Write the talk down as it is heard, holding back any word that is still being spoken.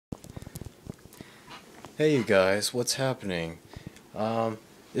Hey you guys, what's happening?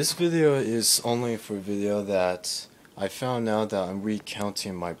 This video is only for video that I found out that I'm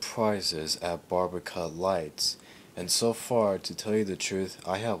recounting my prizes at Barbercut Lite, and so far, to tell you the truth,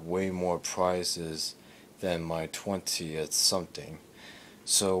 I have way more prizes than my 20th something.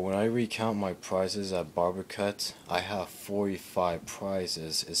 So when I recount my prizes at Barbercut, I have 45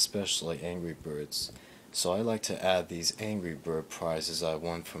 prizes, especially Angry Birds. So I like to add these Angry Bird prizes I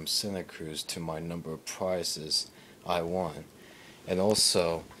won from Santa Cruz to my number of prizes I won. And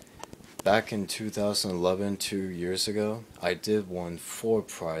also, back in 2011, 2 years ago, I did win 4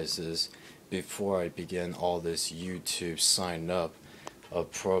 prizes before I began all this YouTube sign up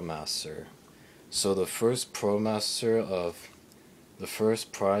of ProMaster. So the first prize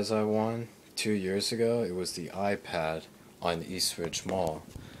I won 2 years ago, it was the iPad on Eastridge Mall.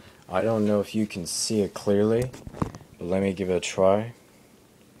 I don't know if you can see it clearly, but let me give it a try.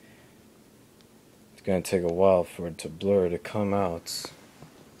 It's going to take a while for it to blur to come out.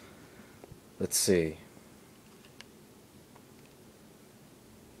 Let's see.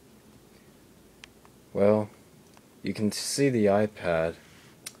 Well, you can see the iPad.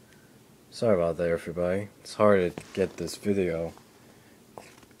 Sorry about that, everybody. It's hard to get this video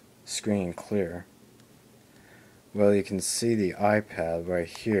screen clear. Well, you can see the iPad right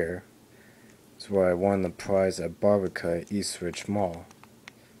here. It's where I won the prize at Barbercut Eastridge Mall.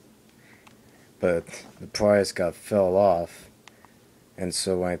 But the prize fell off, and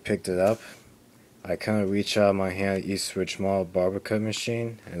so when I picked it up, I kind of reached out my hand at Eastridge Mall Barbercut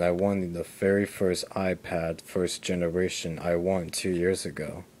machine, and I won the very first iPad, first generation I won 2 years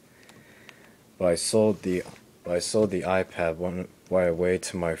ago. But I sold the iPad right away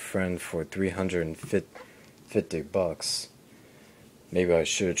to my friend for $350. Maybe I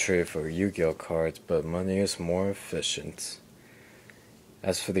should have traded for Yu-Gi-Oh cards, but money is more efficient.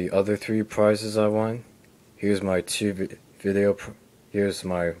 As for the other 3 prizes I won, here's my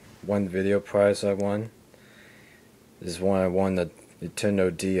one video prize I won. This is when I won the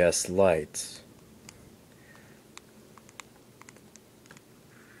Nintendo DS Lite.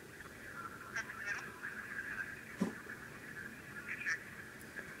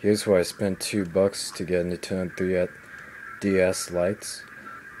 Here's where I spent $2 to get a Nintendo DS Lite.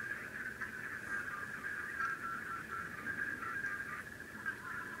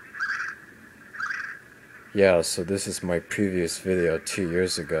 Yeah, so this is my previous video 2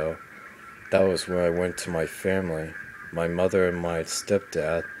 years ago. That was when I went to my family. My mother and my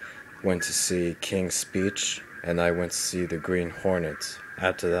stepdad went to see King's Speech, and I went to see the Green Hornet.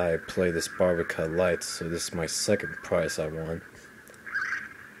 After that, I played this Barbercut Lite, so this is my second prize I won.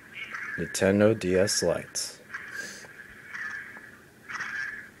 Nintendo DS Lite.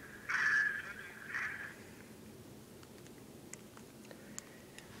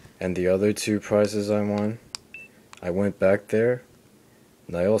 And the other 2 prizes I won, I went back there,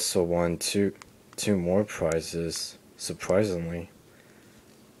 and I also won two more prizes, surprisingly.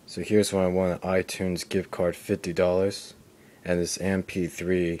 So here's when I won an iTunes gift card, $50, and this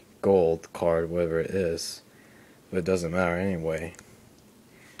MP3 gold card, whatever it is, but it doesn't matter anyway.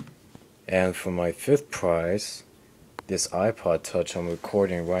 And for my 5th prize, this iPod Touch I'm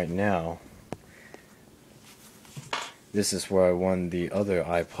recording right now. This is where I won the other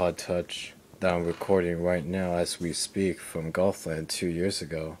iPod Touch that I'm recording right now as we speak from Golfland 2 years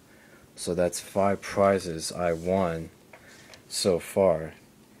ago. So that's 5 prizes I won so far.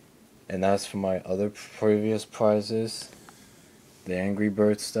 And as for my other previous prizes, the Angry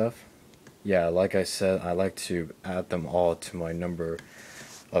Bird stuff, yeah, like I said, I like to add them all to my number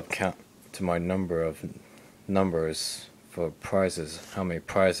of numbers for prizes, how many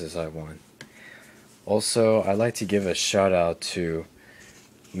prizes I won. Also, I'd like to give a shout out to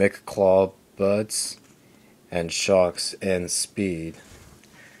mrclawbuds and Shock's nspeed.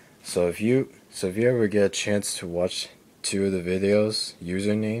 So if you ever get a chance to watch 2 of the videos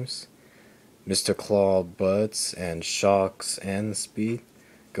usernames, Mr. Clawbuds and Shock's nspeed,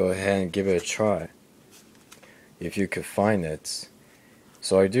 go ahead and give it a try if you could find it.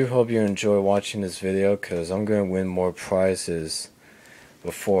 So I do hope you enjoy watching this video, because I'm going to win more prizes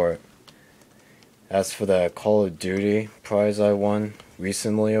before. As for that Call of Duty prize I won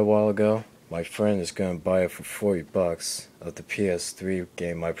recently a while ago, my friend is going to buy it for $40 of the PS3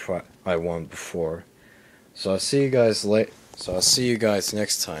 game I won before. So I'll see you guys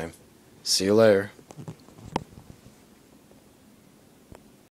next time. See you later.